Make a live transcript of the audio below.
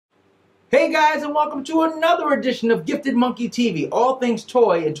Hey guys, and welcome to another edition of Gifted Monkey TV, all things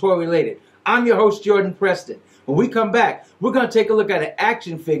toy and toy related. I'm your host, Jordan Preston. When we come back, we're going to take a look at an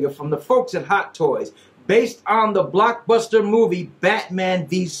action figure from the folks at Hot Toys, based on the Blockbuster movie Batman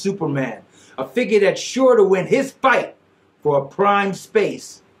v Superman. A figure that's sure to win his fight for a prime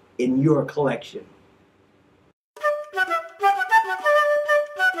space in your collection.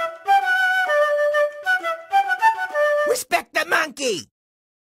 Respect the monkey!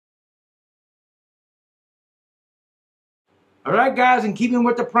 Alright guys, in keeping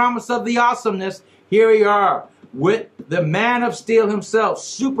with the promise of the awesomeness, here we are with the Man of Steel himself,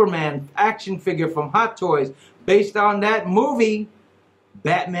 Superman action figure from Hot Toys, based on that movie,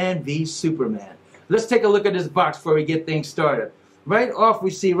 Batman v Superman. Let's take a look at this box before we get things started. Right off we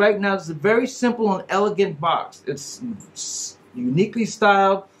see right now, it's a very simple and elegant box. It's uniquely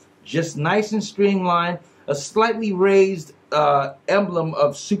styled, just nice and streamlined, a slightly raised emblem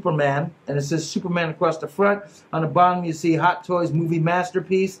of Superman, and it says Superman across the front. On the bottom you see Hot Toys movie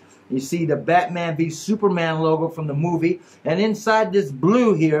masterpiece. You see the Batman v Superman logo from the movie, and inside this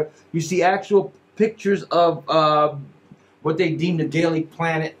blue here you see actual pictures of what they deem the Daily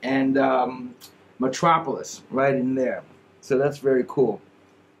Planet and Metropolis right in there. So that's very cool.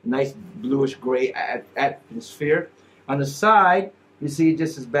 Nice bluish gray atmosphere. On the side you see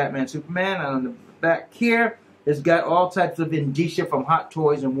just as Batman Superman, and on the back here it's got all types of indicia from Hot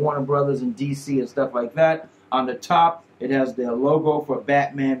Toys and Warner Brothers and DC and stuff like that. On the top, it has the logo for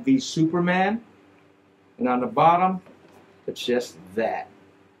Batman v Superman. And on the bottom, it's just that.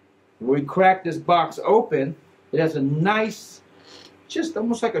 When we crack this box open, it has a nice, just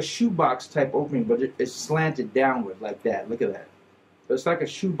almost like a shoebox type opening, but it's slanted downward like that. Look at that. So it's like a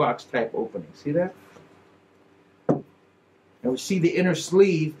shoebox type opening. See that? And we see the inner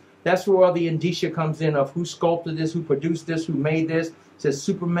sleeve. That's where all the indicia comes in of who sculpted this, who produced this, who made this. It says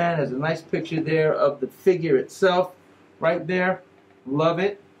Superman. There's a nice picture there of the figure itself right there. Love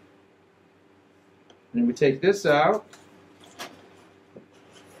it. And then we take this out.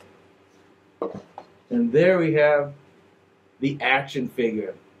 And there we have the action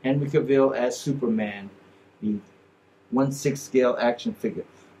figure. Henry Cavill as Superman. The 1/6 scale action figure.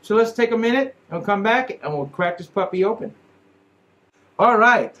 So let's take a minute and come back and we'll crack this puppy open.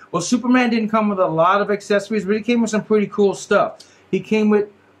 Alright, well Superman didn't come with a lot of accessories, but he came with some pretty cool stuff. He came with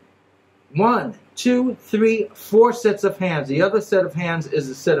 1, 2, 3, 4 sets of hands. The other set of hands is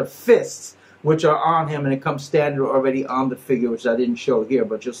a set of fists, which are on him, and it comes standard already on the figure, which I didn't show here,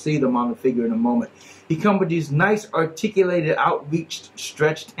 but you'll see them on the figure in a moment. He comes with these nice articulated, outreached,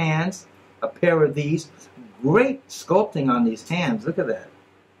 stretched hands, a pair of these. Great sculpting on these hands, look at that.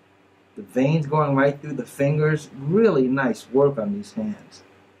 The veins going right through the fingers. Really nice work on these hands.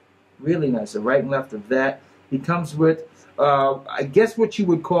 Really nice. The right and left of that. He comes with, I guess what you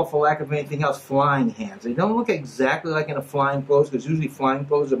would call, for lack of anything else, flying hands. They don't look exactly like in a flying pose, because usually flying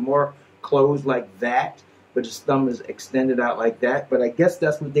poses are more closed like that, but his thumb is extended out like that. But I guess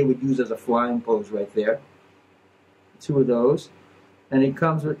that's what they would use as a flying pose right there. 2 of those. And he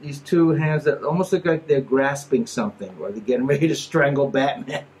comes with these 2 hands that almost look like they're grasping something, or they're getting ready to strangle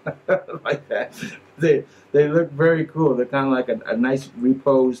Batman. Like that. They look very cool. They're kind of like a nice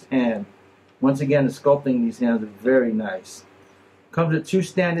reposed hand. Once again, the sculpting in these hands are very nice. Comes with 2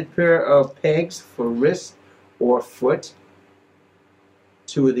 standard pair of pegs for wrist or foot.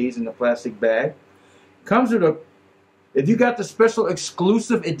 2 of these in the plastic bag. Comes with if you got the special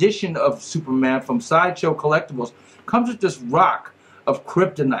exclusive edition of Superman from Sideshow Collectibles, comes with this rock of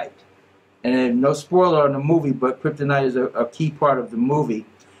kryptonite. And no spoiler on the movie, but kryptonite is a key part of the movie.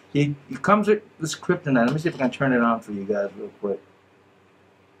 He comes with this kryptonite. Let me see if I can turn it on for you guys real quick.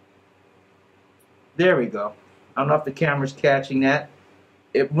 There we go. I don't know if the camera's catching that.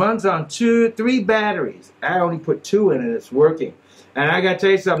 It runs on 3 batteries. I only put 2 in it. It's working. And I gotta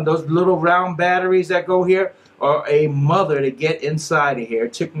tell you something, those little round batteries that go here are a mother to get inside of here.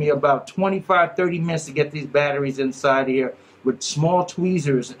 It took me about 25-30 minutes to get these batteries inside of here, with small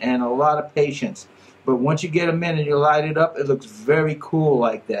tweezers and a lot of patience. But once you get them in and you light it up, it looks very cool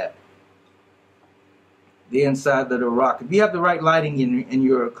like that. The inside of the rock. If you have the right lighting in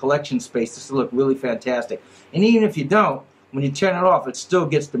your collection space, this will look really fantastic. And even if you don't, when you turn it off, it still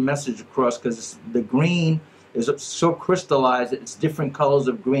gets the message across, because the green is so crystallized that it's different colors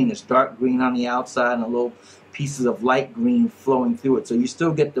of green. It's dark green on the outside and a little pieces of light green flowing through it. So you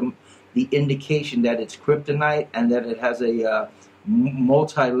still get the indication that it's kryptonite and that it has a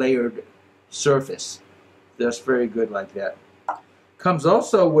multi-layered surface. That's very good like that. Comes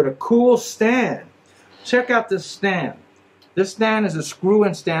also with a cool stand. Check out this stand. This stand is a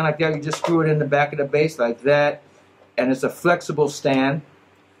screw-in stand like that. You just screw it in the back of the base like that, and it's a flexible stand.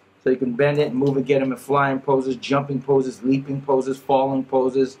 So you can bend it and move it, get him in flying poses, jumping poses, leaping poses, falling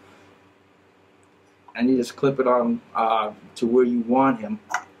poses. And you just clip it on to where you want him.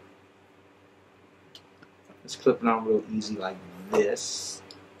 Just clip it on real easy like this.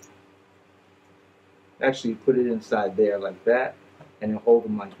 Actually, put it inside there like that, and then hold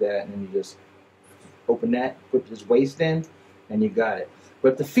him like that, and then you just open that, put his waist in, and you got it.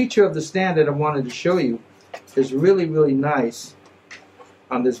 But the feature of the stand that I wanted to show you is really, really nice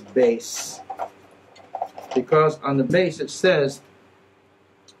on this base, because on the base it says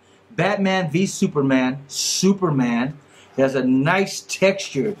Batman v Superman, Superman. It has a nice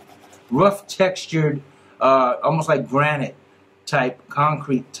textured, rough textured, almost like granite type,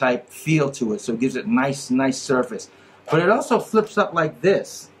 concrete type feel to it. So it gives it nice surface. But it also flips up like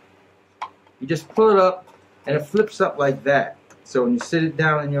this. You just pull it up and it flips up like that. So when you sit it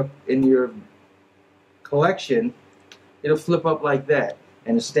down in your collection, it'll flip up like that.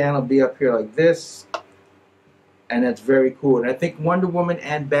 And the stand will be up here like this. And that's very cool. And I think Wonder Woman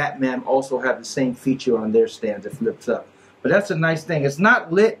and Batman also have the same feature on their stands. It flips up. But that's a nice thing. It's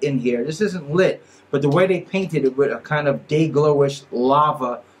not lit in here. This isn't lit. But the way they painted it with a kind of day-glowish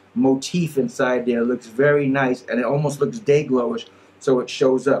lava motif inside there looks very nice. And it almost looks day-glowish, so it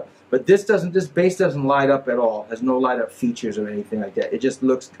shows up. But this base doesn't light up at all. It has no light-up features or anything like that. It just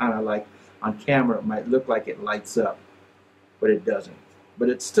looks kind of like, on camera, it might look like it lights up. But it doesn't. But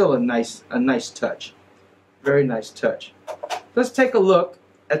it's still a nice touch. Very nice touch. Let's take a look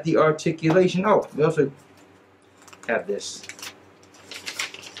at the articulation. Oh, we also have this.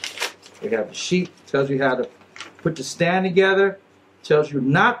 We have the sheet. Tells you how to put the stand together. Tells you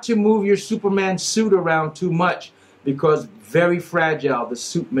not to move your Superman suit around too much because very fragile the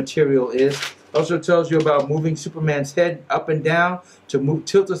suit material is. Also tells you about moving Superman's head up and down. To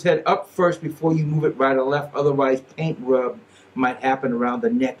tilt his head up first before you move it right or left. Otherwise, paint rub might happen around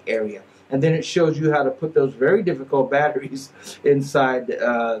the neck area. And then it shows you how to put those very difficult batteries inside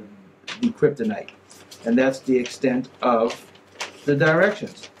the kryptonite. And that's the extent of the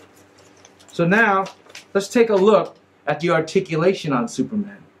directions. So now, let's take a look at the articulation on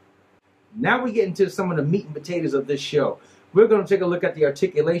Superman. Now we get into some of the meat and potatoes of this show. We're going to take a look at the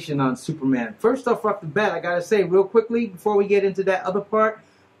articulation on Superman. First off the bat, I got to say real quickly, before we get into that other part,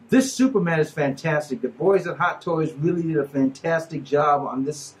 this Superman is fantastic. The boys at Hot Toys really did a fantastic job on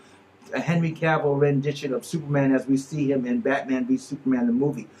this Henry Cavill rendition of Superman as we see him in Batman v Superman the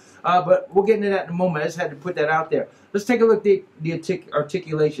movie. But we'll get into that in a moment. I just had to put that out there. Let's take a look at the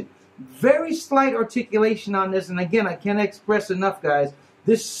articulation. Very slight articulation on this, and again, I can't express enough, guys.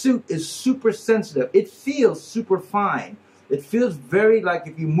 This suit is super sensitive. It feels super fine. It feels very like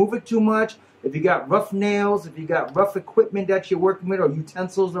if you move it too much, if you got rough nails, if you got rough equipment that you're working with or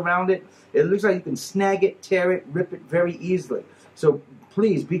utensils around it, it looks like you can snag it, tear it, rip it very easily. So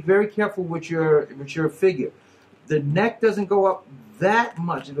please be very careful with your figure. The neck doesn't go up that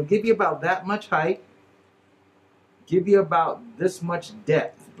much. It'll give you about that much height, give you about this much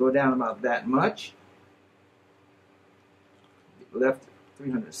depth. Go down about that much. Left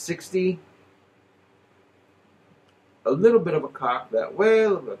 360. A little bit of a cock that way, a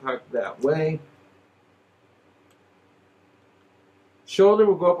little bit of a cock that way. Shoulder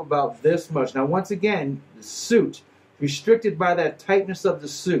will go up about this much. Now once again, the suit, restricted by that tightness of the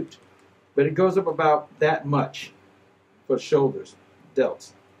suit, but it goes up about that much for shoulders,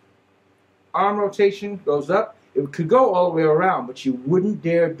 delts. Arm rotation goes up. It could go all the way around, but you wouldn't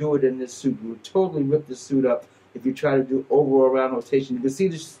dare do it in this suit. You would totally rip the suit up if you try to do over or around rotation. You can see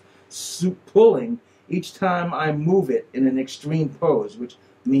this suit pulling each time I move it in an extreme pose, which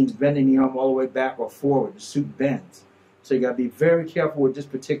means bending the arm all the way back or forward. The suit bends. So you got to be very careful with this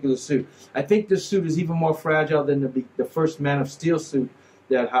particular suit. I think this suit is even more fragile than the first Man of Steel suit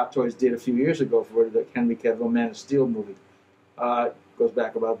that Hot Toys did a few years ago for the Henry Cavill Man of Steel movie. Goes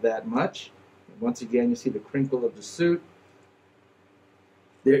back about that much. Once again, you see the crinkle of the suit.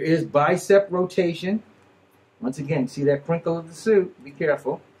 There is bicep rotation. Once again, see that crinkle of the suit. Be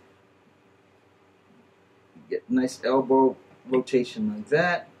careful. You get nice elbow rotation like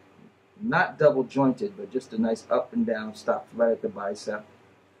that. Not double jointed, but just a nice up and down. Stop right at the bicep.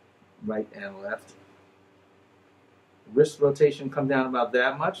 Right and left. Wrist rotation come down about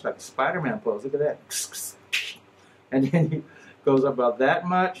that much, like a Spider-Man pose. Look at that. And then it goes up about that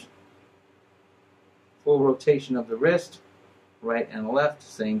much. Full rotation of the wrist, right and left,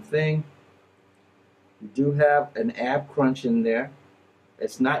 same thing. You do have an ab crunch in there.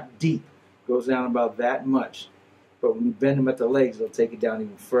 It's not deep, goes down about that much. But when you bend them at the legs, it'll take it down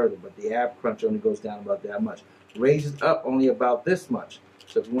even further. But the ab crunch only goes down about that much. Raises up only about this much.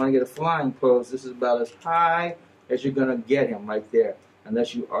 So if you want to get a flying pose, this is about as high as you're going to get him right there.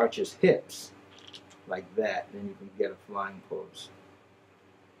 unless you arch his hips like that, then you can get a flying pose.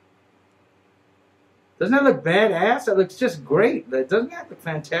 Doesn't that look badass? That looks just great. Doesn't that look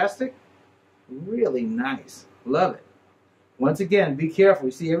fantastic? Really nice. Love it. Once again, be careful.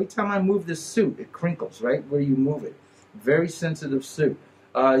 You see, every time I move this suit, it crinkles right where you move it. Very sensitive suit.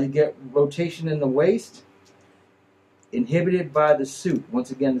 You get rotation in the waist, inhibited by the suit.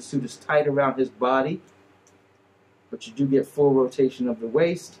 Once again, the suit is tight around his body, but you do get full rotation of the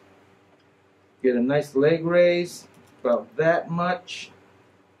waist. Get a nice leg raise, about that much.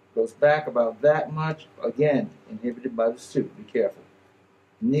 Goes back about that much. Again, inhibited by the suit. Be careful.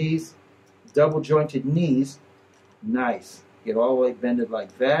 Knees, double jointed knees. Nice. Get all the way bended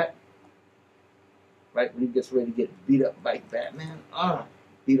like that. Right when he gets ready to get beat up like Batman.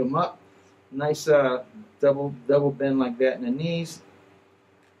 Beat him up. Nice double bend like that in the knees.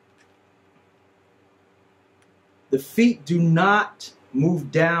 The feet do not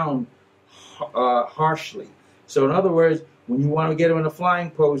move down harshly. So in other words, when you want to get him in a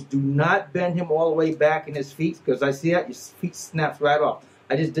flying pose, do not bend him all the way back in his feet, because I see that your feet snaps right off.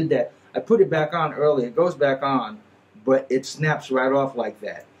 I just did that. I put it back on earlier. It goes back on, but it snaps right off like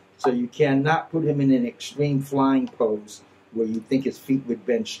that. So you cannot put him in an extreme flying pose where you think his feet would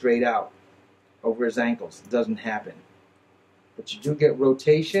bend straight out over his ankles. It doesn't happen. But you do get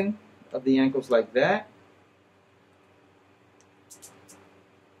rotation of the ankles like that.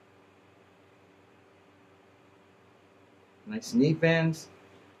 Nice knee bends.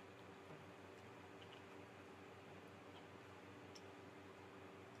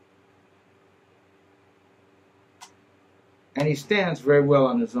 And he stands very well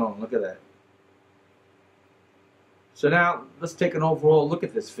on his own. Look at that. So now, let's take an overall look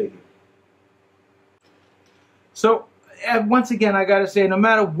at this figure. So, once again, I gotta say, no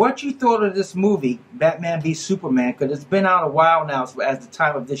matter what you thought of this movie, Batman v Superman, because it's been out a while now, so as the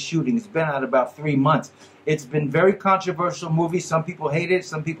time of this shooting, it's been out about 3 months. It's been a very controversial movie. Some people hated it,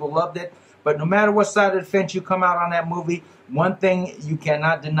 some people loved it. But no matter what side of the fence you come out on that movie, one thing you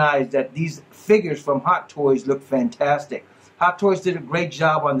cannot deny is that these figures from Hot Toys look fantastic. Hot Toys did a great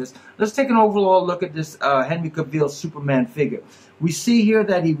job on this. Let's take an overall look at this Henry Cavill Superman figure. We see here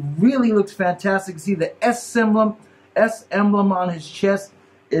that he really looks fantastic. See the S emblem on his chest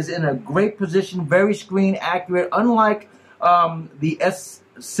is in a great position, very screen accurate, unlike the S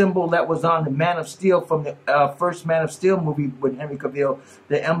symbol that was on the Man of Steel from the first Man of Steel movie with Henry Cavill.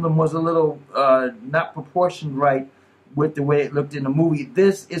 The emblem was a little not proportioned right with the way it looked in the movie.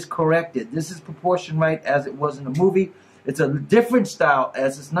 This is corrected. This is proportioned right as it was in the movie. It's a different style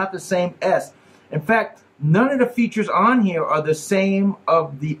S. It's not the same S. In fact, none of the features on here are the same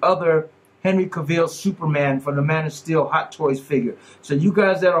of the other Henry Cavill Superman from the Man of Steel Hot Toys figure. So you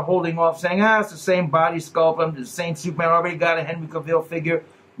guys that are holding off saying, it's the same body sculpt, I'm the same Superman, already got a Henry Cavill figure.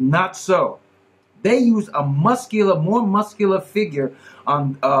 Not so. They use a more muscular figure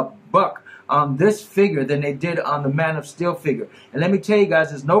on Buck on this figure than they did on the Man of Steel figure. And let me tell you guys,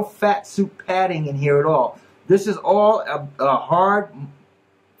 there's no fat suit padding in here at all. This is all a hard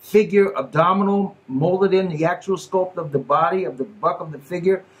figure, abdominal, molded in the actual sculpt of the body of the Buck of the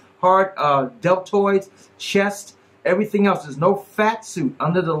figure. Hard deltoids, chest, everything else. There's no fat suit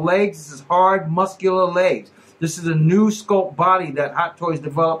under the legs. This is hard, muscular legs. This is a new sculpt body that Hot Toys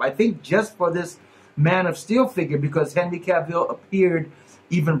developed, I think, just for this Man of Steel figure, because Henry Cavill appeared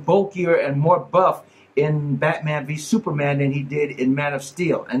even bulkier and more buff in Batman v Superman than he did in Man of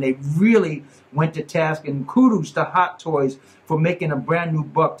Steel. And they really went to task, and kudos to Hot Toys for making a brand new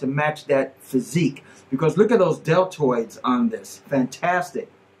Buck to match that physique. Because look at those deltoids on this. Fantastic.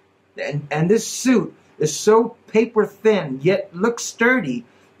 And this suit is so paper thin, yet looks sturdy,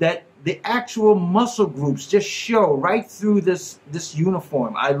 that the actual muscle groups just show right through this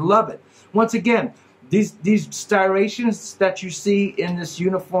uniform. I love it. Once again, these striations that you see in this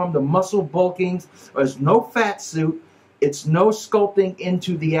uniform, the muscle bulkings, there's no fat suit. It's no sculpting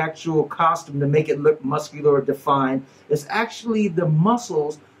into the actual costume to make it look muscular or defined. It's actually the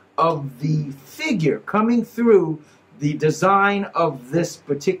muscles of the figure coming through the design of this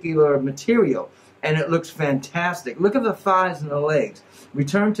particular material, and it looks fantastic. Look at the thighs and the legs.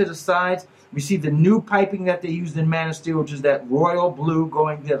 Return to the sides. We see the new piping that they used in Man of Steel, which is that royal blue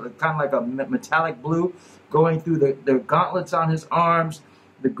going there, kind of like a metallic blue, going through the gauntlets on his arms,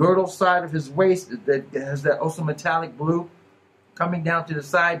 the girdle side of his waist that has that also metallic blue coming down to the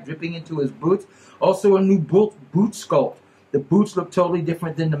side, dripping into his boots. Also a new boot sculpt. The boots look totally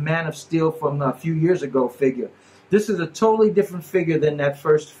different than the Man of Steel from a few years ago figure. This is a totally different figure than that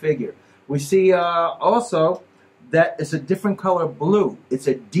first figure. We see also that it's a different color blue. It's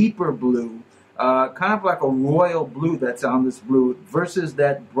a deeper blue kind of like a royal blue that's on this blue versus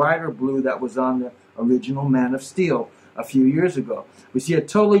that brighter blue that was on the original Man of Steel a few years ago. We see a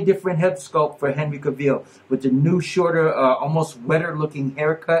totally different head sculpt for Henry Cavill with the new shorter, almost wetter looking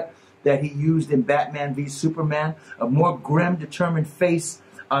haircut that he used in Batman v Superman. A more grim, determined face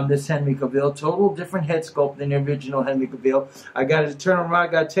on this Henry Cavill. Total different head sculpt than the original Henry Cavill. I got to turn around, I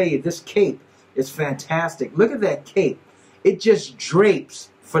got to tell you, this cape is fantastic. Look at that cape. It just drapes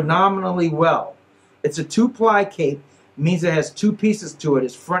phenomenally well. It's a 2-ply cape. Means it has 2 pieces to it.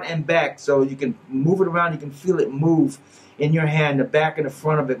 It's front and back, so you can move it around. You can feel it move in your hand, the back and the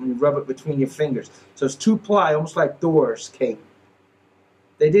front of it when you rub it between your fingers. So it's 2-ply, almost like Thor's cape.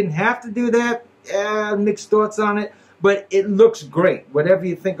 They didn't have to do that. Mixed thoughts on it, but it looks great. Whatever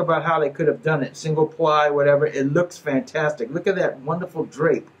you think about how they could have done it, single ply, whatever, it looks fantastic. Look at that wonderful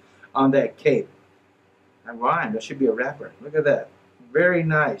drape on that cape. I rhymed. I should be a rapper. Look at that. Very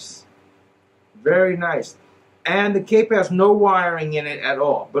nice. Very nice. And the cape has no wiring in it at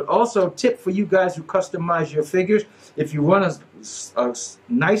all. But also, tip for you guys who customize your figures, if you run a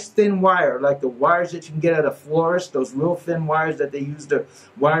nice thin wire, like the wires that you can get at a florist, those real thin wires that they use to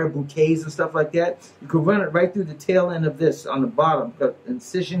wire bouquets and stuff like that, you can run it right through the tail end of this on the bottom. Put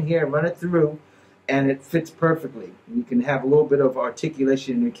incision here, run it through, and it fits perfectly. You can have a little bit of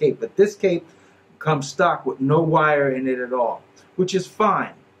articulation in your cape. But this cape comes stock with no wire in it at all, which is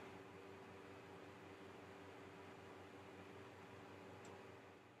fine.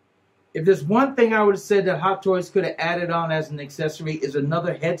 If there's one thing I would have said that Hot Toys could have added on as an accessory is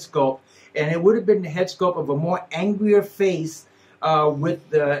another head sculpt, and it would have been the head sculpt of a more angrier face with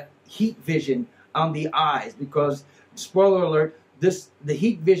the heat vision on the eyes, because, spoiler alert, the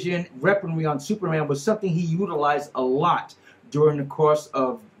heat vision weaponry on Superman was something he utilized a lot during the course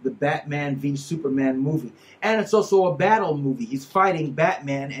of the Batman v Superman movie. And it's also a battle movie. He's fighting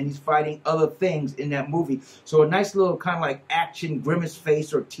Batman and he's fighting other things in that movie. So a nice little kind of like action grimace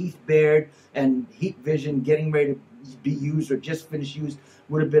face or teeth bared and heat vision getting ready to be used or just finished used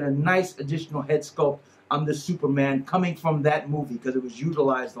would have been a nice additional head sculpt on the Superman coming from that movie, because it was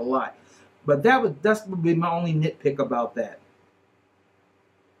utilized a lot. But that's would be my only nitpick about that.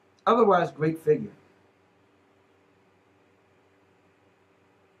 Otherwise, great figure.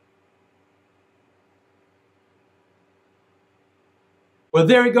 Well,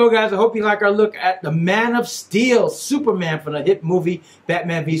 there we go, guys. I hope you like our look at the Man of Steel, Superman, from the hit movie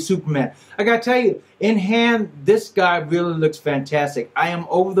Batman v Superman. I gotta tell you, in hand, this guy really looks fantastic. I am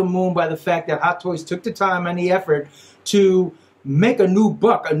over the moon by the fact that Hot Toys took the time and the effort to make a new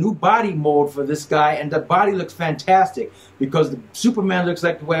body mold for this guy, and the body looks fantastic because the Superman looks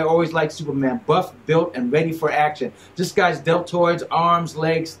like the way I always liked Superman, buff, built, and ready for action. This guy's deltoids, arms,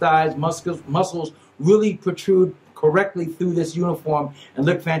 legs, thighs, muscles really protrude correctly through this uniform and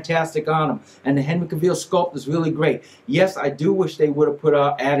look fantastic on him. And the Henry Cavill sculpt is really great. Yes, I do wish they would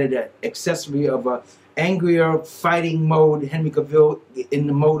have added an accessory of a angrier fighting mode, Henry Cavill in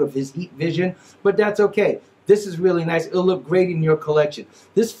the mode of his heat vision, but that's okay. This is really nice. It'll look great in your collection.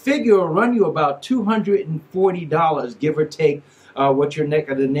 This figure will run you about $240, give or take what your neck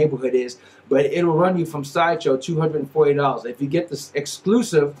of the neighborhood is, but it'll run you from Sideshow $240. If you get this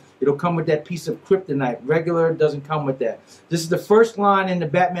exclusive, it'll come with that piece of kryptonite. Regular doesn't come with that. This is the first line in the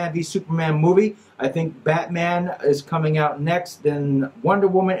Batman v Superman movie. I think Batman is coming out next, then Wonder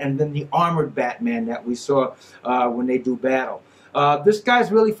Woman, and then the armored Batman that we saw when they do battle. This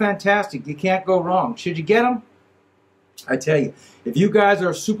guy's really fantastic. You can't go wrong. Should you get him? I tell you, if you guys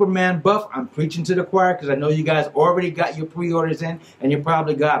are a Superman buff, I'm preaching to the choir because I know you guys already got your pre-orders in and you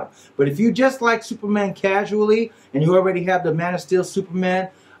probably got them. But if you just like Superman casually and you already have the Man of Steel Superman,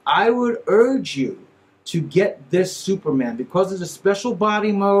 I would urge you to get this Superman because it's a special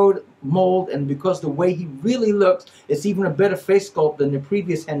body mold, and because the way he really looks, it's even a better face sculpt than the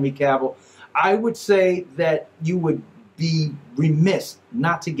previous Henry Cavill. I would say that you would be remiss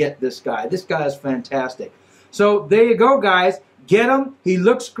not to get this guy. This guy is fantastic. So there you go, guys. Get him. He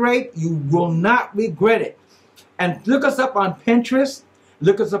looks great. You will not regret it. And look us up on Pinterest.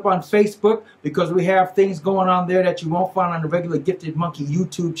 Look us up on Facebook, because we have things going on there that you won't find on the regular Gifted Monkey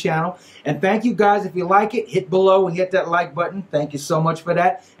YouTube channel. And thank you, guys. If you like it, hit below and hit that like button. Thank you so much for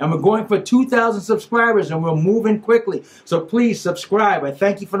that. And we're going for 2,000 subscribers, and we're moving quickly. So please subscribe. I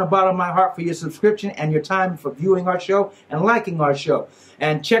thank you from the bottom of my heart for your subscription and your time for viewing our show and liking our show.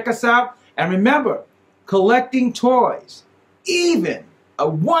 And check us out. And remember, collecting toys, even a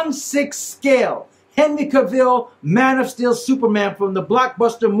 1/6 scale Henry Cavill Man of Steel Superman from the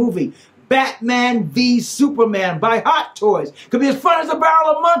Blockbuster movie Batman v Superman by Hot Toys could be as fun as a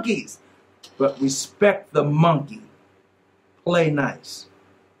barrel of monkeys. But respect the monkey. Play nice.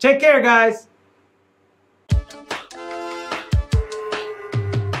 Take care, guys.